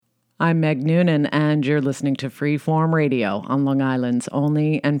I'm Meg Noonan, and you're listening to Freeform Radio on Long Island's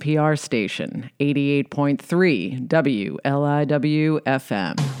only NPR station, 88.3 WLIW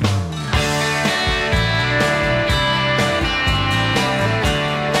FM.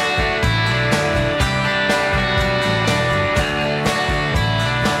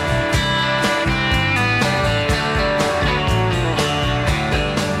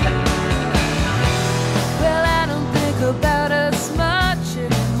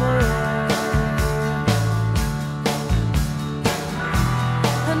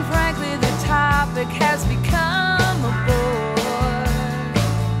 Has become a bore,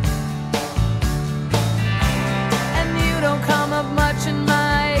 and you don't come up much in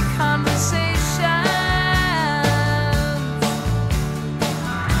my conversations,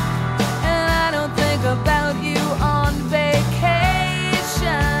 and I don't think about you on vacation.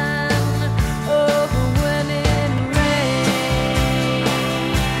 Oh, but when it rains,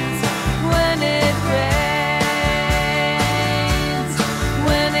 when it rains,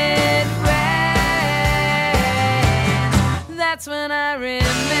 when it rains, that's when I remember.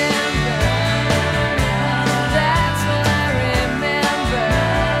 That's when I remember.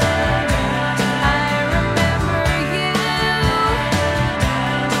 I remember you.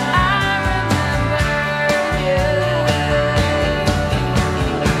 I remember you.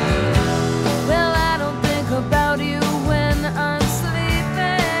 Well, I don't think about you when I'm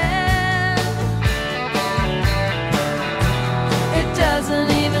sleeping. It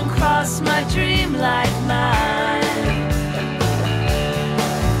doesn't even cross my dream like mine.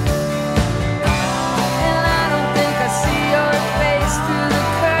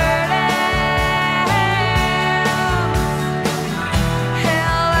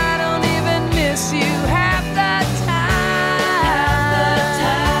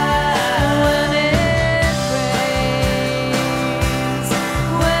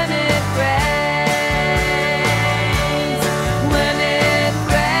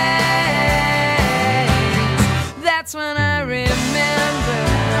 That's when I remember.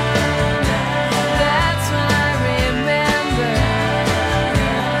 That's when I remember.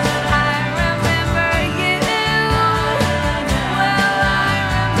 I remember you. Well, I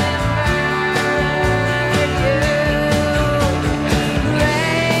remember you.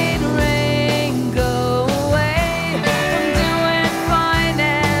 Rain, rain, go away. I'm doing fine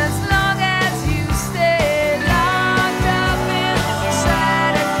as long as you stay locked up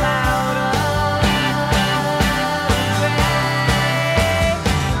inside a cloud of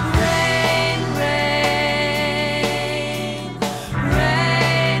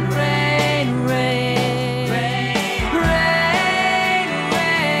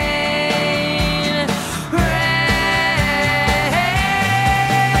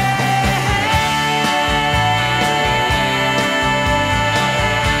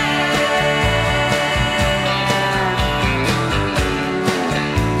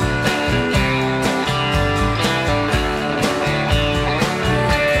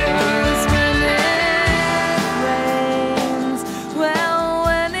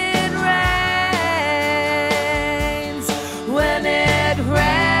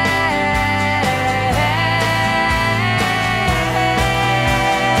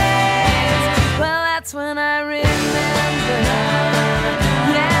when I remember.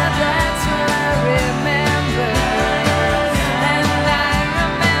 Yeah, that's when I remember. And I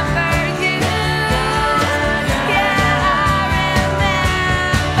remember you. Yeah, I remember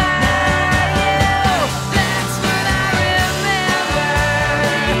you. That's when I remember.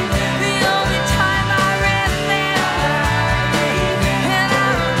 The only time I remember. And I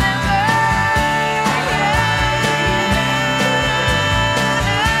remember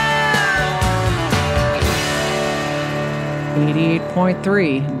you.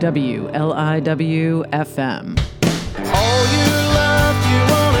 88.3 WLIW FM. All your love, you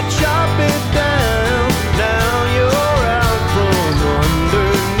wanna chop it down. Now you're out from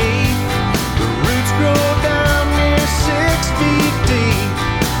underneath. The roots grow down near 6 feet deep.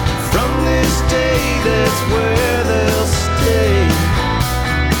 From this day, that's where they'll stay.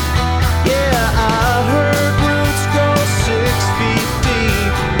 Yeah, I heard roots grow 6 feet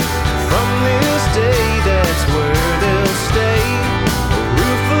deep. From this day, that's where they'll stay. A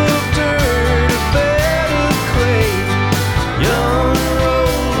roof of dirt, a bed of clay. Young and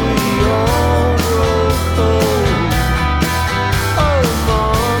old, we all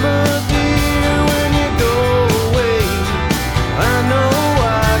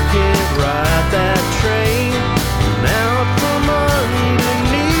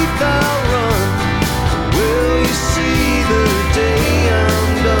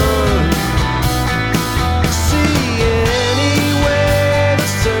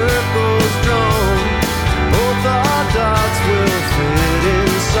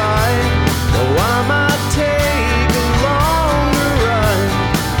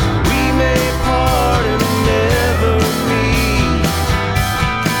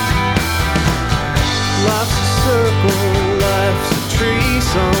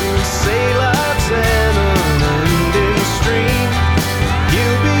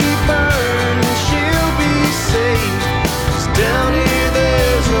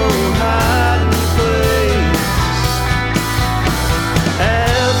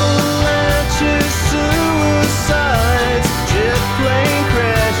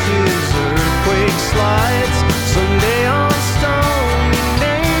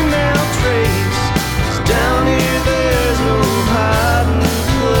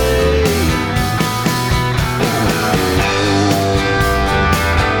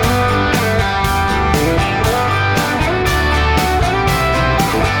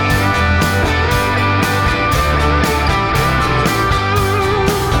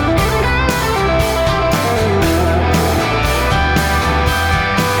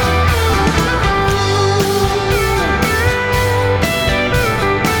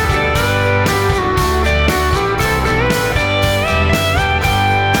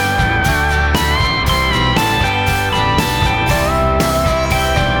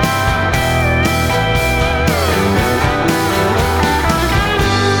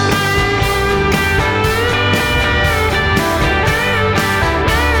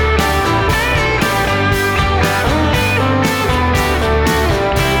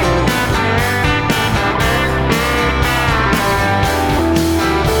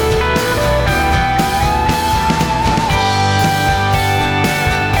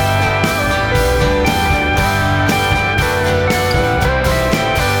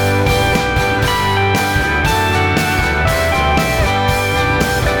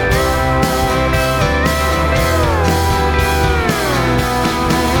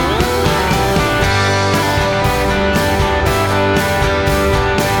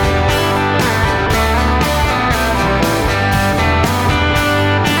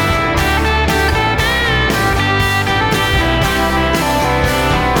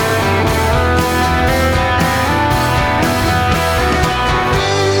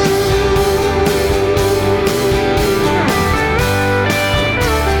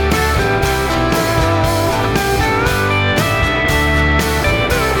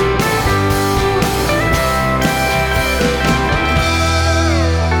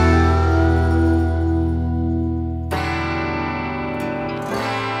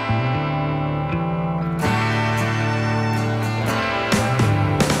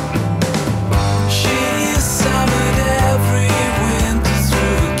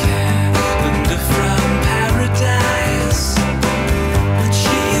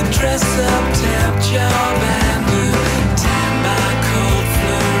All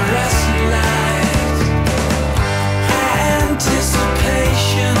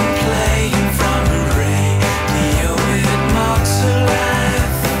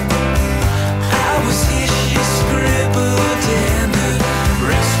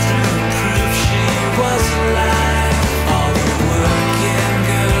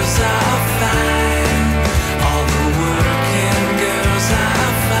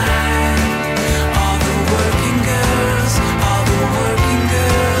the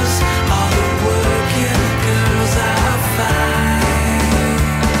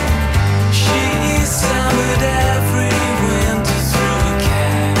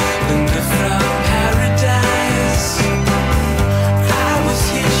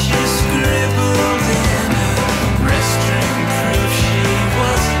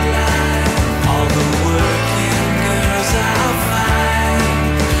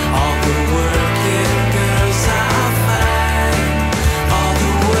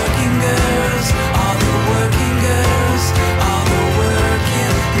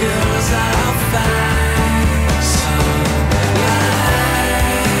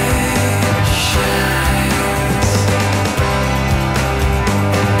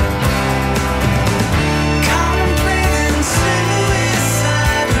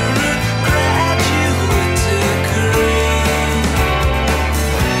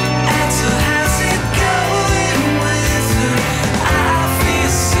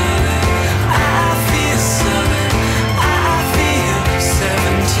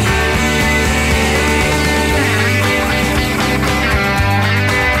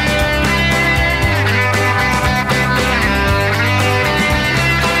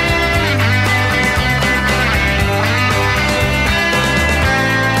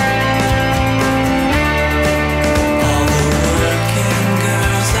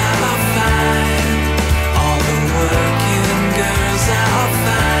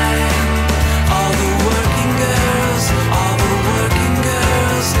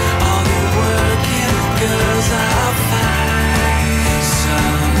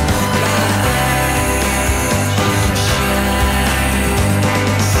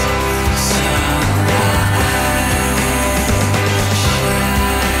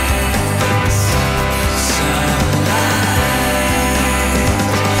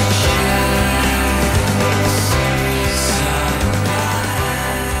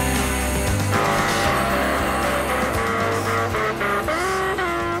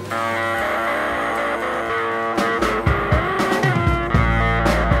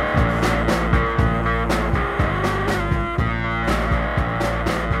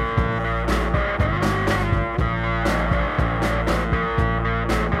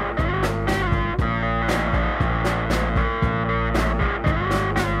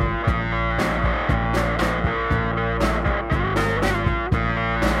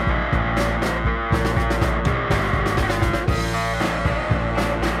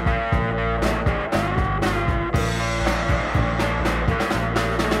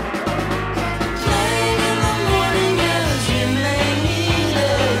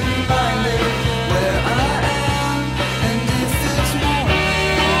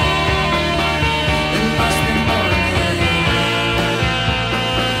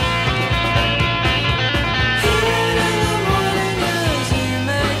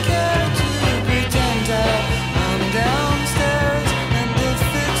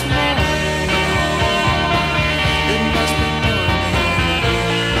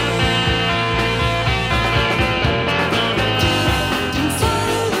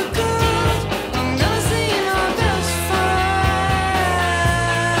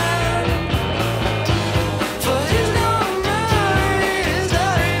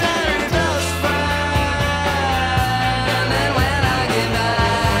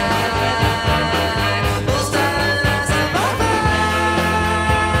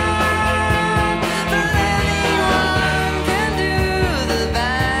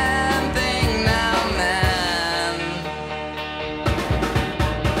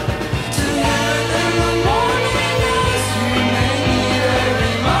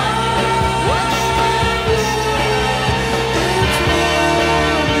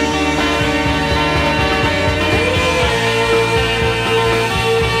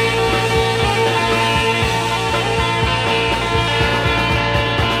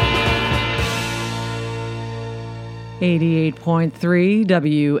 88.3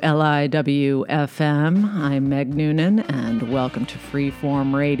 WLIW FM. I'm Meg Noonan, and welcome to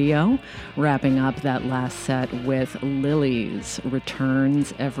Freeform Radio. Wrapping up that last set with Lily's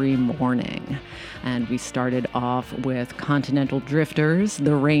Returns Every Morning. And we started off with Continental Drifters,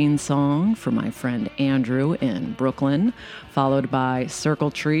 The Rain Song for my friend Andrew in Brooklyn, followed by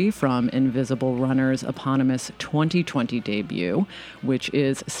Circle Tree from Invisible Runner's eponymous 2020 debut, which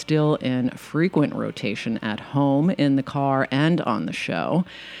is still in frequent rotation at home, in the car, and on the show.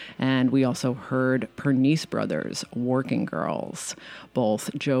 And we also heard Pernice Brothers, Working Girls. Both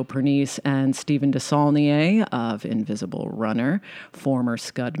Joe Pernice and Stephen DeSaulnier of Invisible Runner, former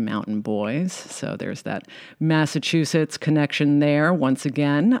Scud Mountain Boys. So there's that Massachusetts connection there. Once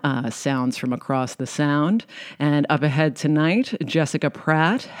again, sounds from across the sound. And up ahead tonight, Jessica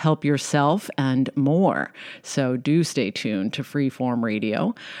Pratt, Help Yourself, and more. So do stay tuned to Freeform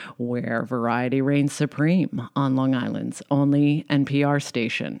Radio, where variety reigns supreme on Long Island's only NPR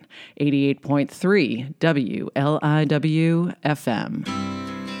station. 88.3 WLIW FM.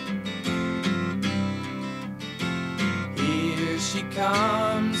 Here she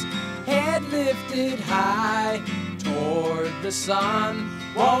comes, head lifted high toward the sun.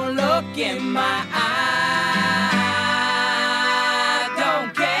 Won't look in my eye.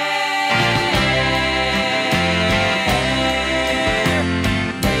 Don't care.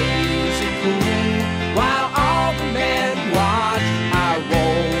 Lazy cool while all the men watch. I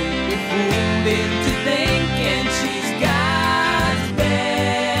won't be fooled into thinking she's God's best.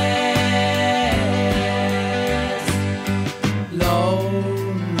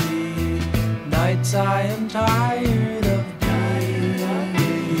 Lonely nights, I am tired of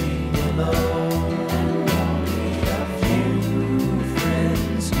being alone. A few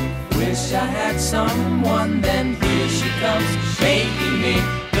friends, wish I had someone. Then here she comes, making me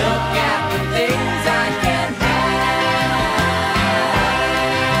look at the things I can't have.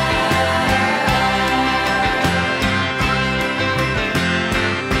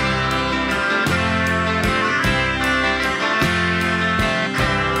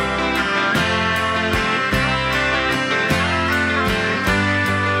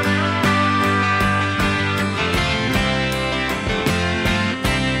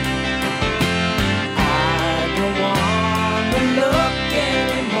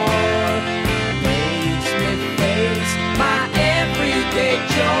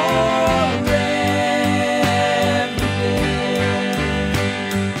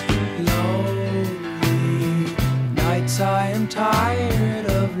 I am tired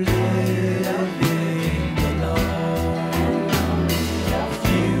of living alone. A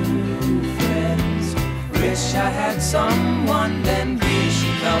few friends, wish I had someone. Then here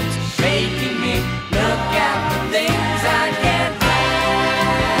she comes, making me look at the things I can't have.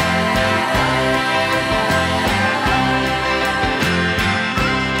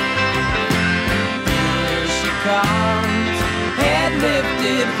 Here she comes, head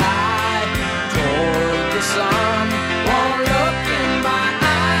lifted high toward the sun. Won't look in my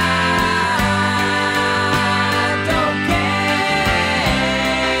eye. Don't care.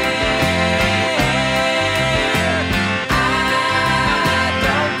 I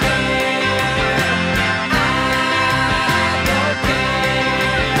don't care. I don't care.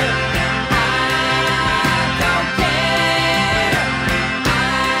 I don't care.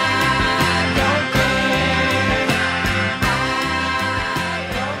 I don't care.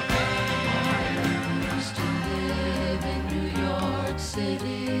 I used to live in New York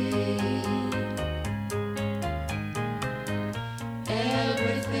City.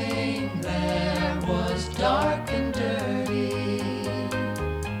 Everything there was dark and dirty.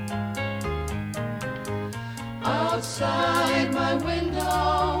 Outside my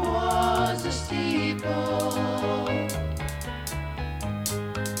window was a steeple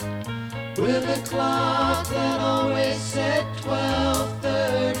with a clock that always said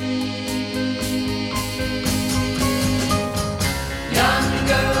 12:30. Young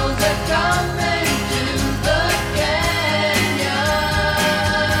girls are coming to the canyon,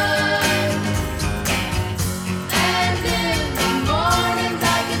 and in the mornings I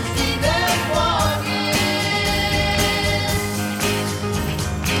can see them walking.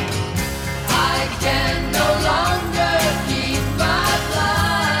 I can no longer keep my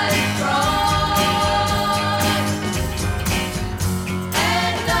blind crossed,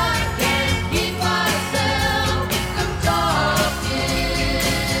 and I can't keep myself from talking.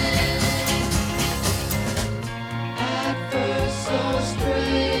 At first so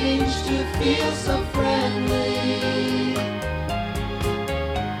strange to feel so friendly,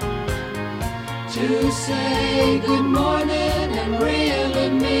 to say good morning and really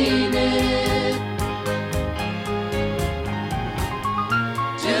mean it.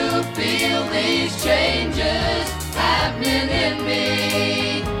 these changes happening in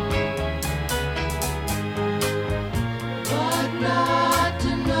me, but not to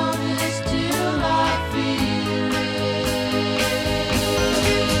notice till I feel it.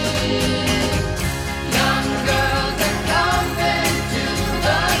 Young girls are coming to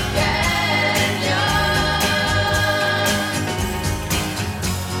the canyon,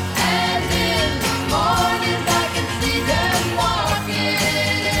 and in the mornings I can see them walking.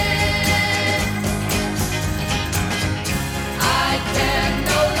 I can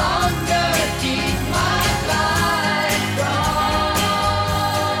no longer keep my blind crossed,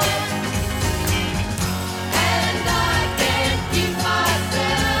 and I can't keep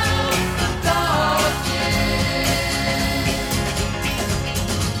myself from talking.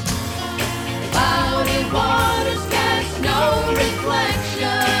 Clouded waters cast no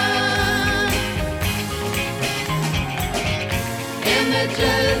reflection.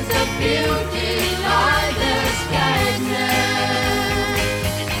 Images of beauty lie there stagnant.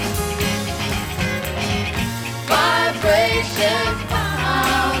 Vibration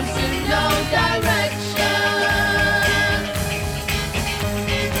bounce in no direction,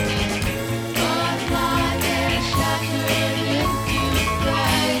 but lie there shattered into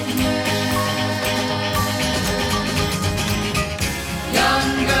fragments. Young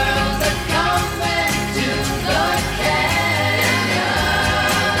girls are coming to the canyon,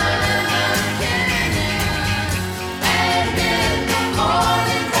 and in the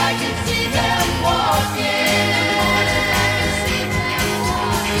mornings I can see them walking.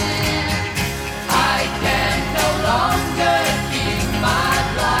 I can no longer keep my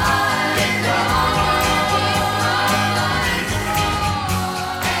blind crossed,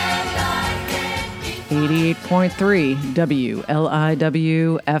 and I can't keep 88.3 WLIW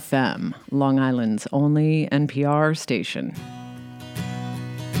FM, Long Island's only NPR station.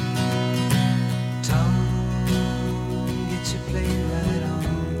 Tom, get your plane right on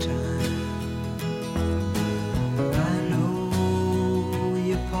time. I know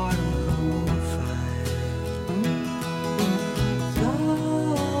your part will go fine.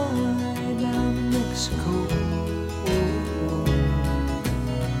 Fly down to Mexico.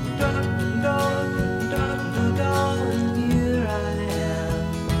 Dun, dun, dun, dun, dun, here I am,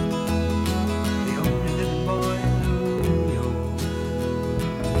 the only living boy in New York.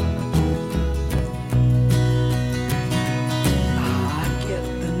 I get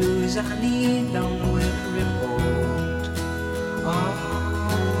the news I need on the weather report. Oh,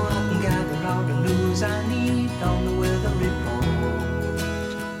 I can gather all the news I need on the weather report.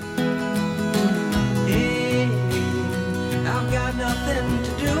 Hey, I've got nothing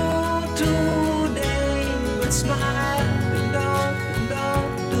to do today but smile and dog,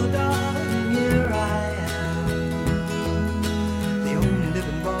 and here I am, the only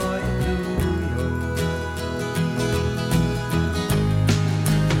living boy in New York.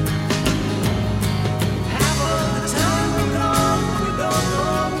 Half of the time we're gone, we don't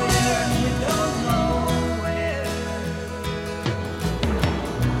know where, and we don't know where.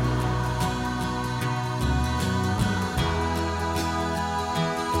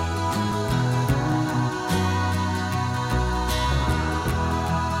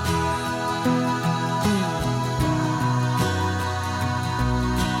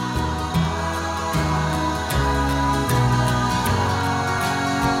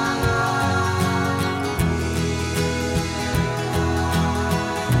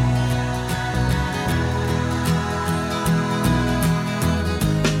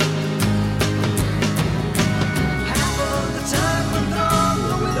 Half of the time we're gone,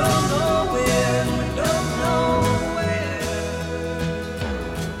 but we don't know where, and we don't know where.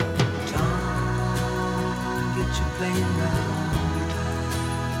 Tom, get your plane right on time.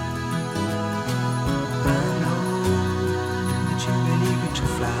 I know that you've been eager to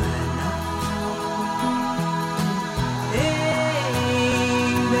fly now. Hey,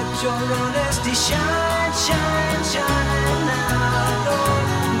 let your honesty shine, shine, shine now. Lord,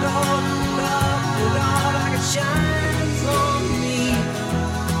 Lord, Lord, Lord, like it shines on me,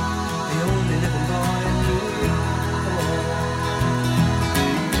 the only living boy in New York,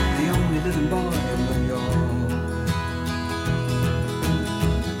 the only living boy in New York.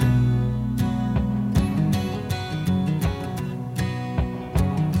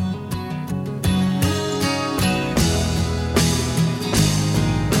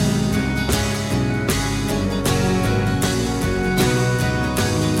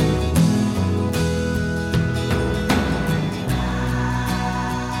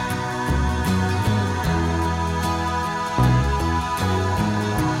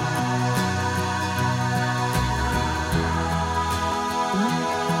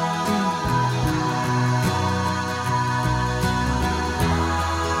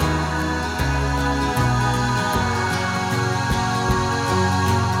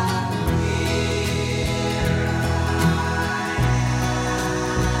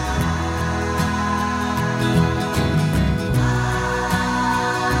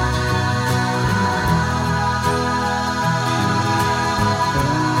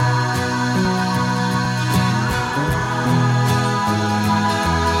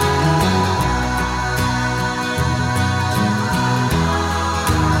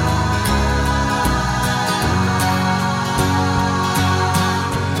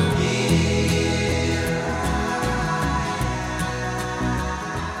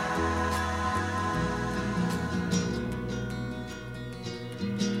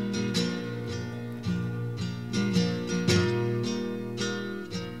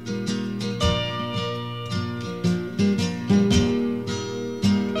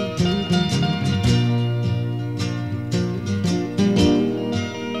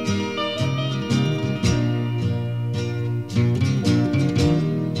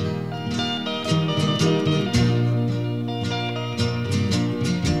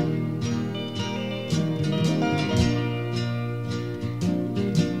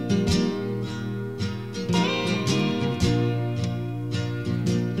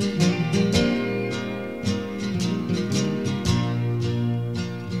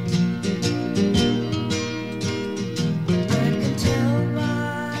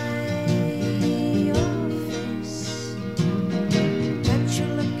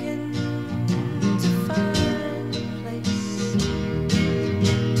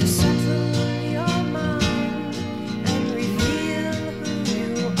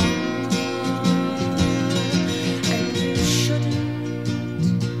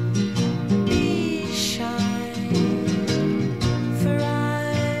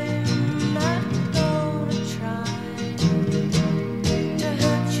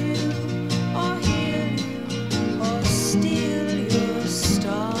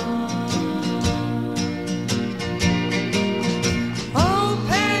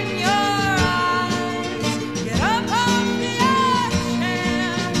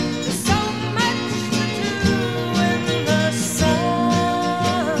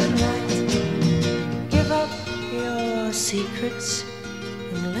 secrets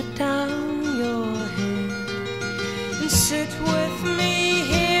and let down your head and sit with me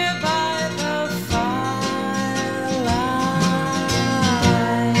here by the firelight.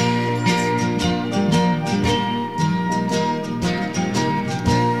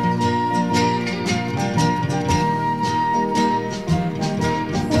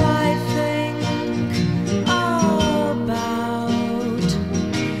 Why think about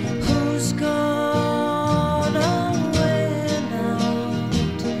who's gone away now?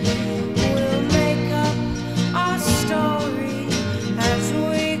 We'll make up our story as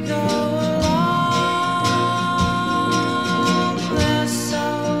we go along. There's so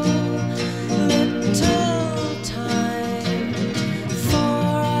little time for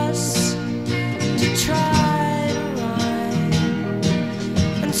us to try to rhyme,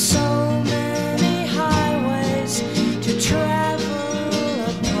 and so many highways to travel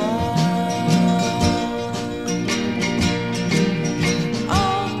upon.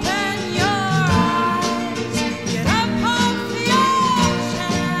 Open your eyes, get up off the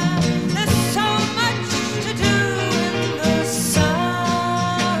ocean. There's so much to do in the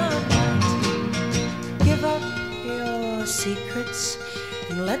sunlight. Give up your secrets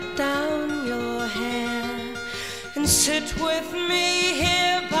and let down your hair and sit with me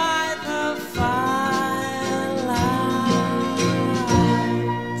here by the firelight.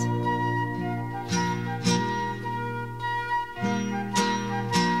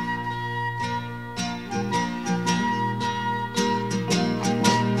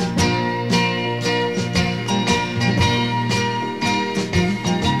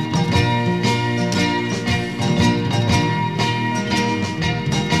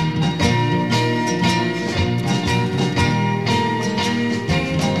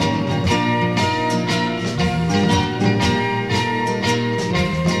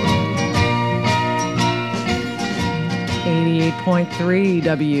 88.3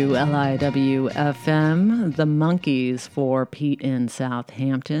 WLIW FM, The Monkees for Pete in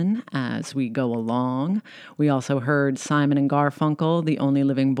Southampton as we go along. We also heard Simon and Garfunkel, The Only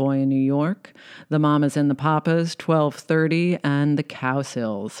Living Boy in New York, The Mamas and the Papas, 12:30, and The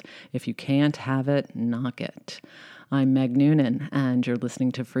Cowsills, If You Can't Have It, Knock It. I'm Meg Noonan, and you're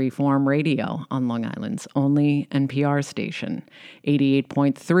listening to Freeform Radio on Long Island's only NPR station,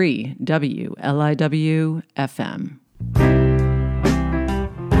 88.3 WLIW FM.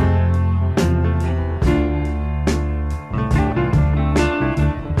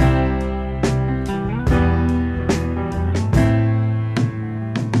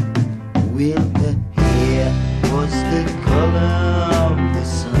 With the hair was the color of the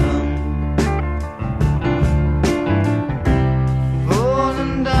sun,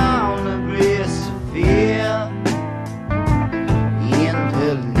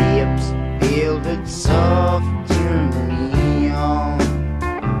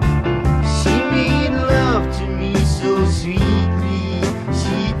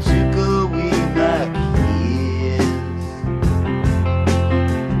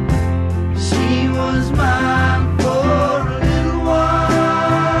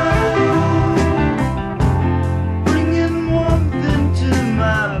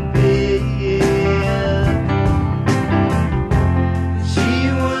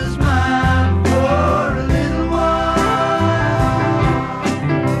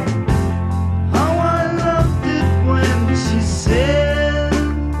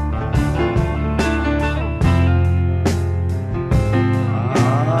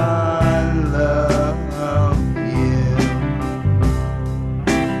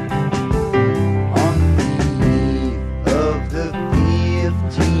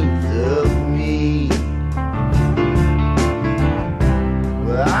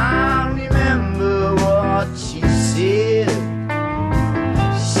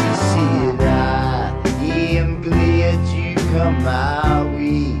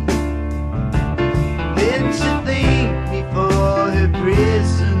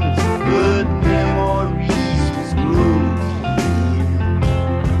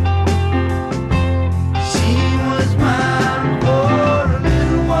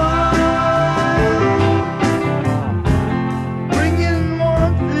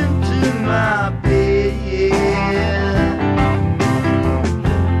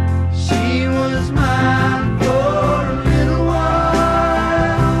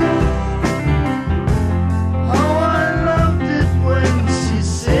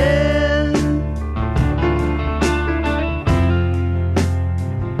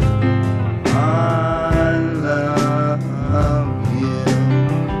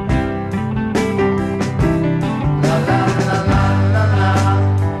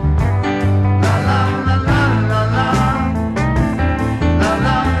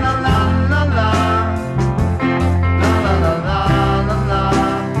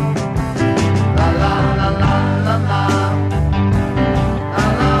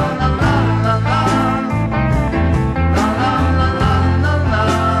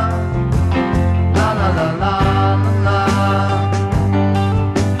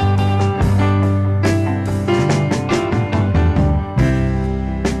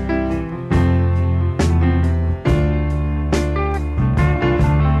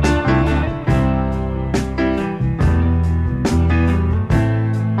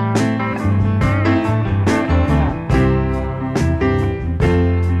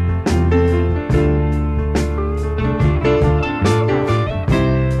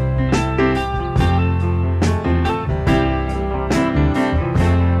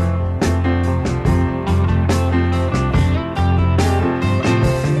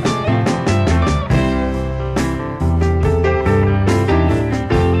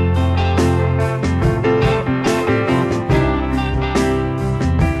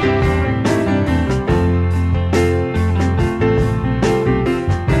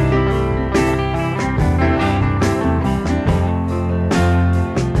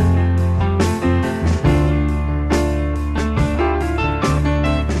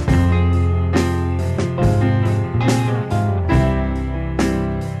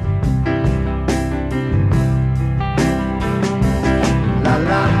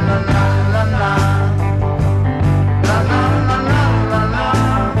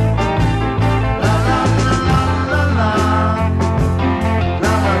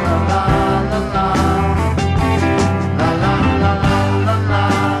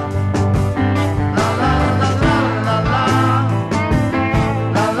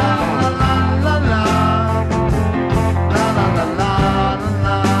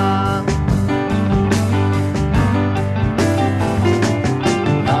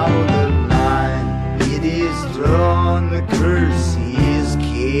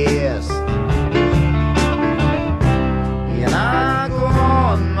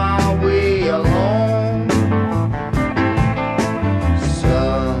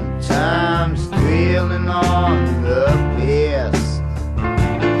 dwelling on the past.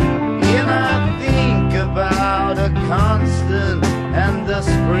 And I think about a constant and the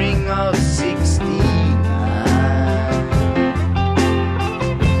spring of 69.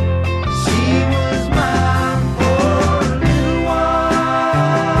 She was mine for a little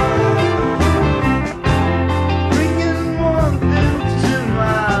while, bringing warmth into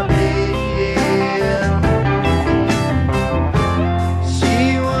my bed.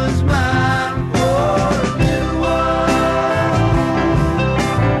 She was mine for a little while.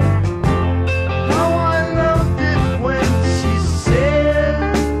 How I loved it when she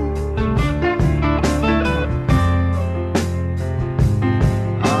said,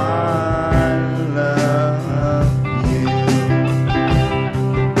 I love you.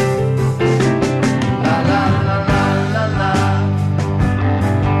 La la la la la la.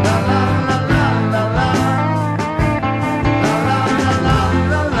 La la la la la la. La la la la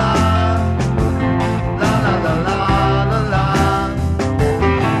la la. La la la la la la. La la la la la la.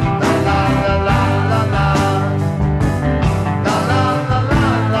 La la la la la la. La la la la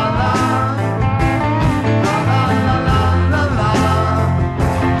la la. La la la la la la.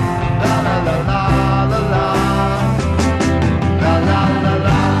 La la la la la la. La la la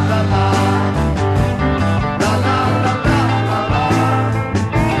la la la. La la la la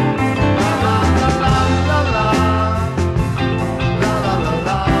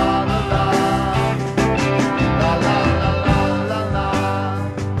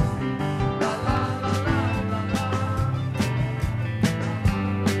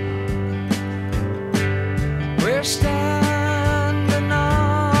We're standing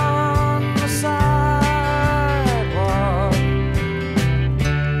on the sidewalk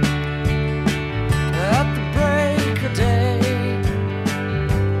at the break of day.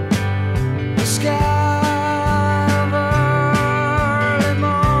 The sky of early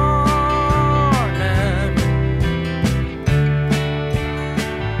morning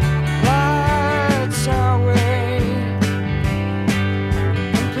lights our way,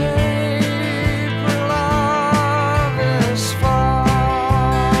 and paper love is falling,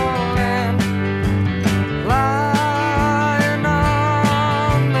 lying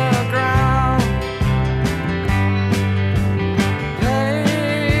on the ground.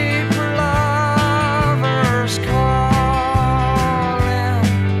 Paper lovers calling,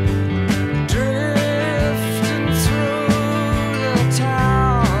 drifting through the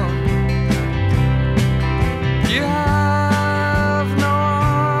town. You have no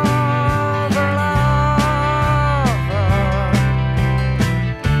other lover,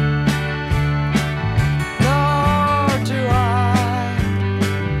 nor do I.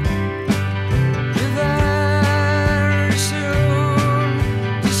 You very soon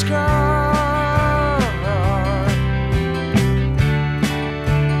discover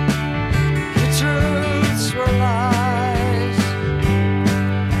your truths were lies,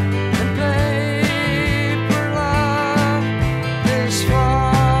 and paper love is falling,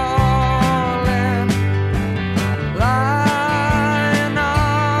 lying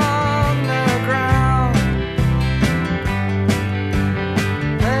on the ground.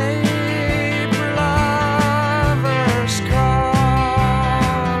 Paper lovers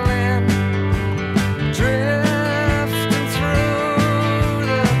calling, drifting through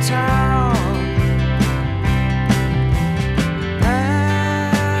the town.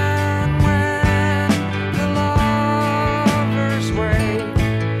 And when the lovers wake,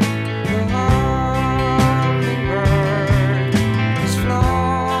 the hummingbird is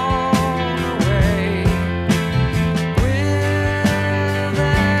flown away. With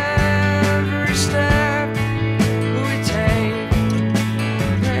every step we take,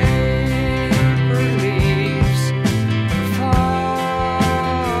 paper leaves are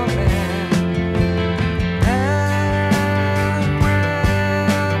falling. And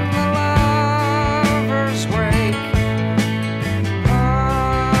when the lovers wake,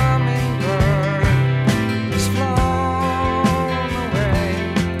 hummingbird is flown away.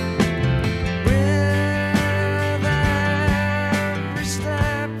 With every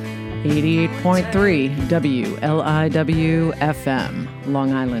step 88.3 WLIW FM,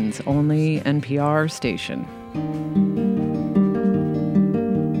 Long Island's only NPR station.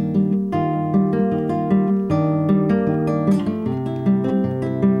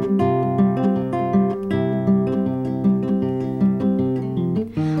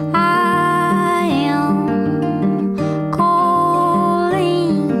 I am calling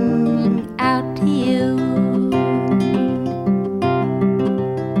out to you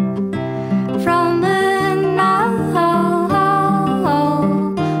from another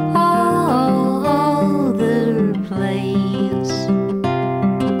place.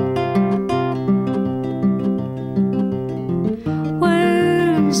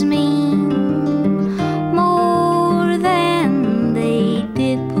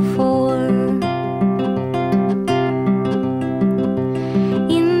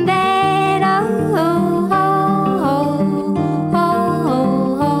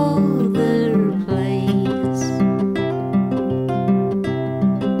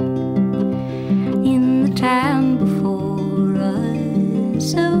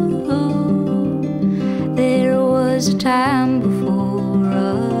 there was a time before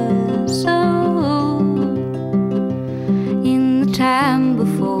us. In the time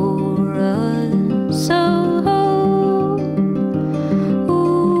before us.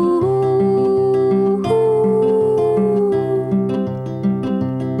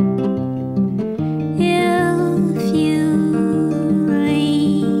 If you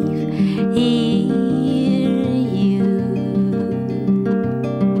leave here, you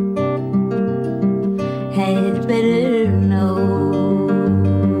had better know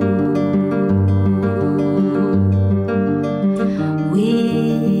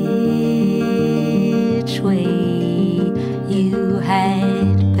which way you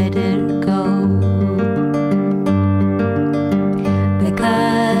had better go,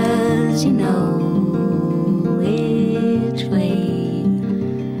 because you know which way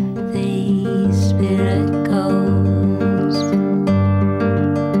the spirit goes.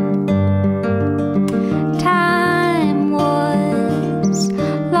 Time was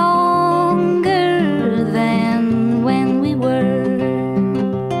longer than when we were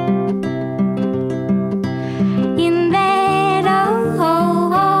in that other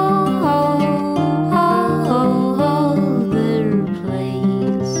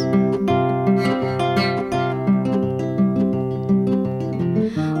place.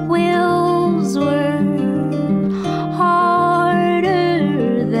 Wills were harder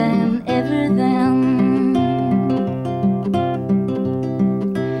than ever then.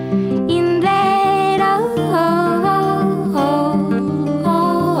 In that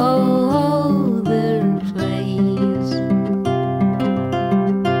other place.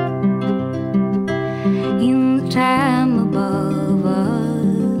 In the time above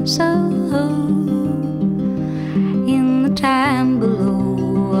us. In the time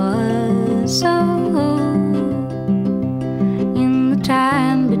below us. In the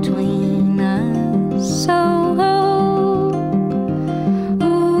time between us.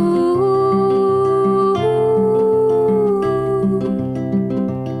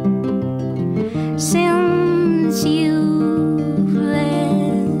 Since you've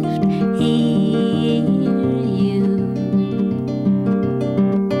left here, you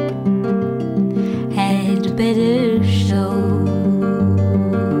had better show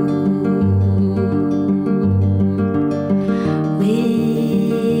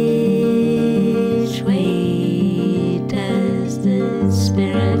which way does the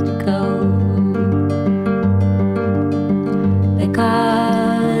spirit go,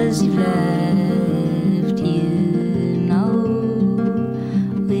 because you've left, you know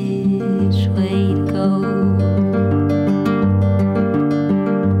which way to go.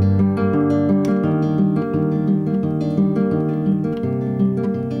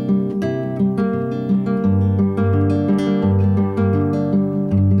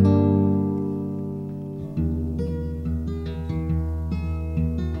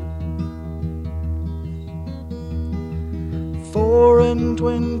 Four and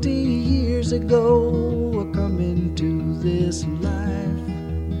 20 years ago, I come into this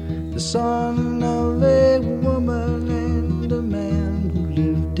life, the son of a woman and a man who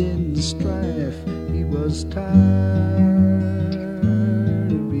lived in strife. He was tired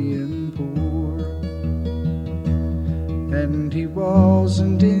of being poor, and he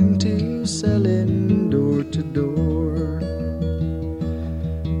wasn't into selling door to door,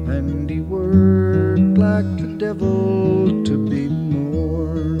 and he worked like the devil to be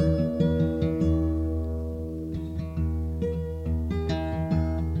more.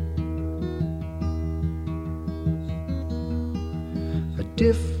 A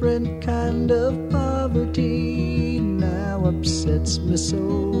different kind of poverty now upsets me so.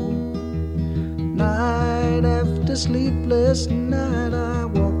 Night after sleepless night, I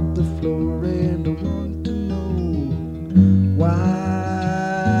walk the floor and I want to know, why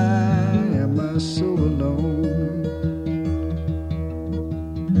am I so alone?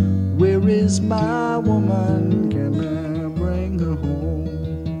 Where is my woman? Can I bring her home?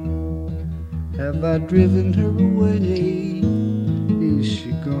 Have I driven her away? Is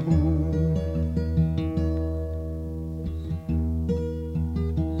she gone?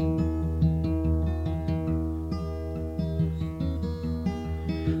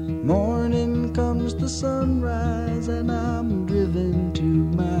 Morning comes the sunrise and I'm driven to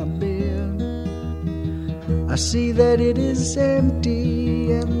my bed. I see that it is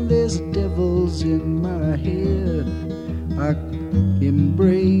empty and there's devils in my head. I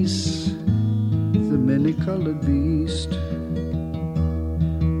embrace the many-colored beast.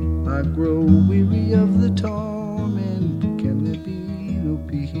 I grow weary of the torment. Can there be no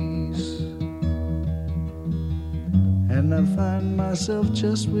peace? And and I find myself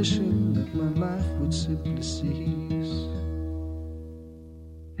just wishing that my life would simply cease.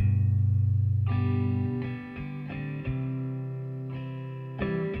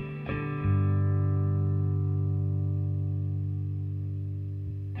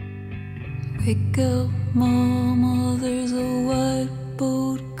 Wake up, mama, there's a white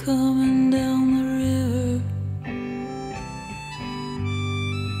boat coming down the river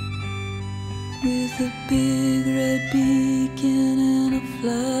with a big red beacon and a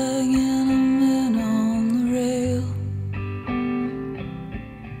flag and a man on the rail.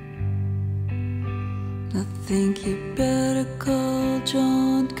 I think you better call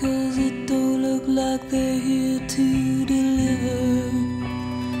John, 'cause it don't look like they're here to deliver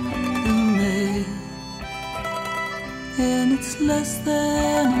the mail. And it's less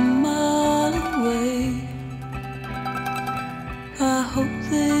than a mile away. I hope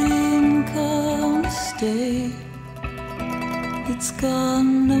they didn't come to stay. It's got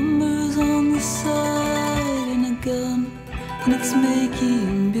numbers on the side and a gun, and it's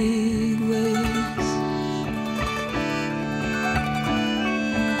making big waves.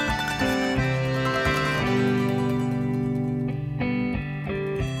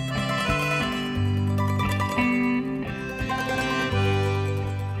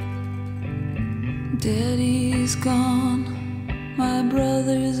 Daddy's gone, my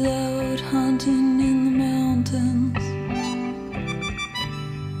brother's out hunting in the mountains.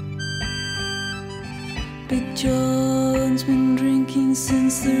 Big John's been drinking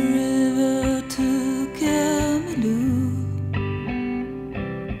since the river took Emily.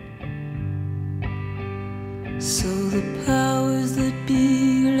 So the powers that be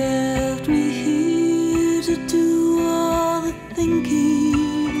left me here to do all the thinking.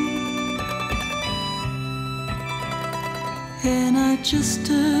 And I just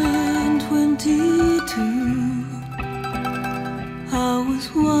turned 22. I was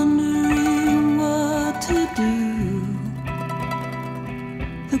wondering what to do.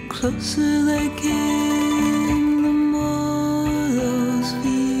 The closer they came, the more those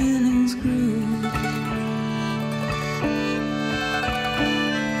feelings grew.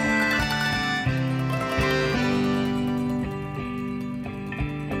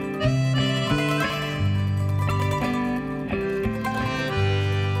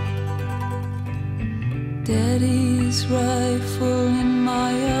 Daddy's rifle in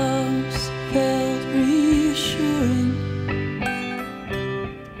my arms felt reassuring.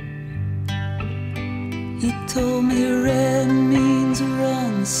 He told me red means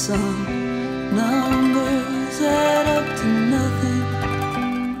run, son. Numbers add up to nothing.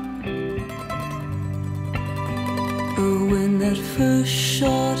 But when that first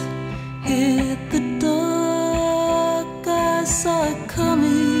shot hit the dark, I saw it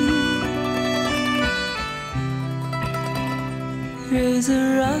coming. Raise a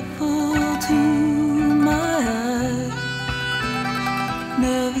rifle to my eye.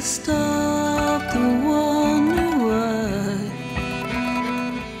 Never stopped to wonder why.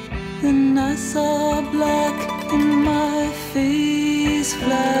 Then I saw black and my face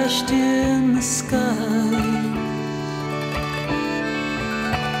flashed in the sky.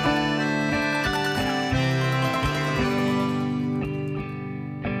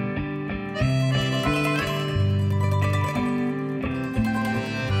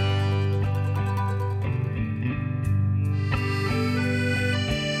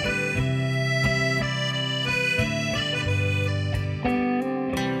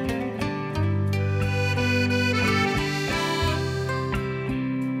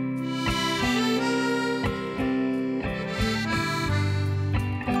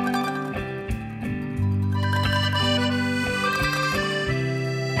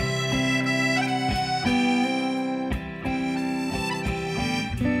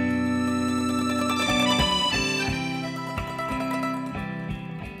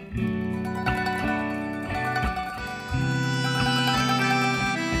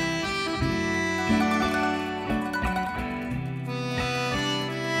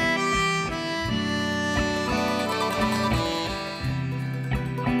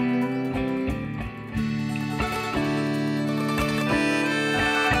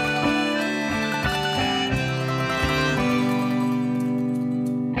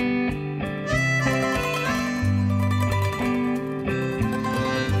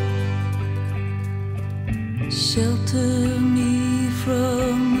 Shelter me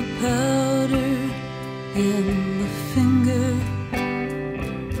from the powder in the finger.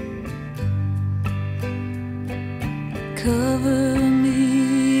 Cover me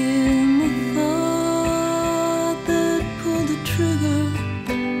in the thought that pulled the trigger.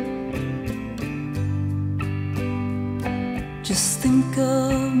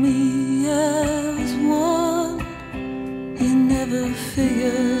 me as one you never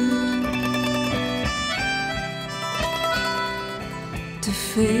figured to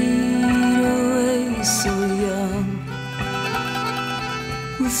fade away so young,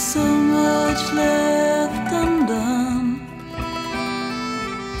 with so much left undone.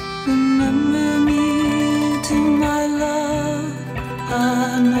 Remember me to my love,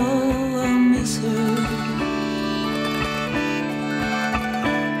 I know I'll miss her.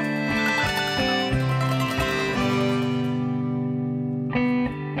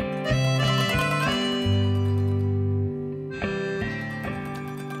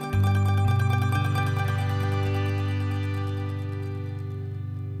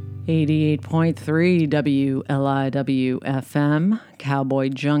 .3 WLIW FM, Cowboy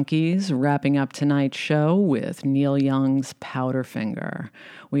Junkies, wrapping up tonight's show with Neil Young's Powderfinger.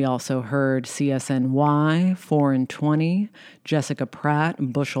 We also heard CSNY, 4 and 20, Jessica Pratt,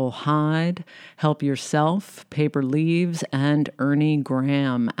 Bushel Hyde, Help Yourself, Paper Leaves, and Ernie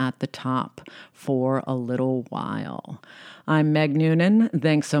Graham at the top for a little while. I'm Meg Noonan.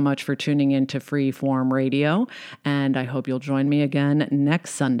 Thanks so much for tuning in to Freeform Radio, and I hope you'll join me again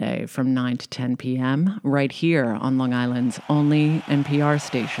next Sunday from 9 to 10 p.m. right here on Long Island's only NPR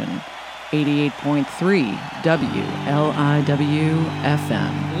station, 88.3 WLIW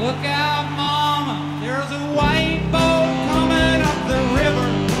FM. Look out, Mama, there's a white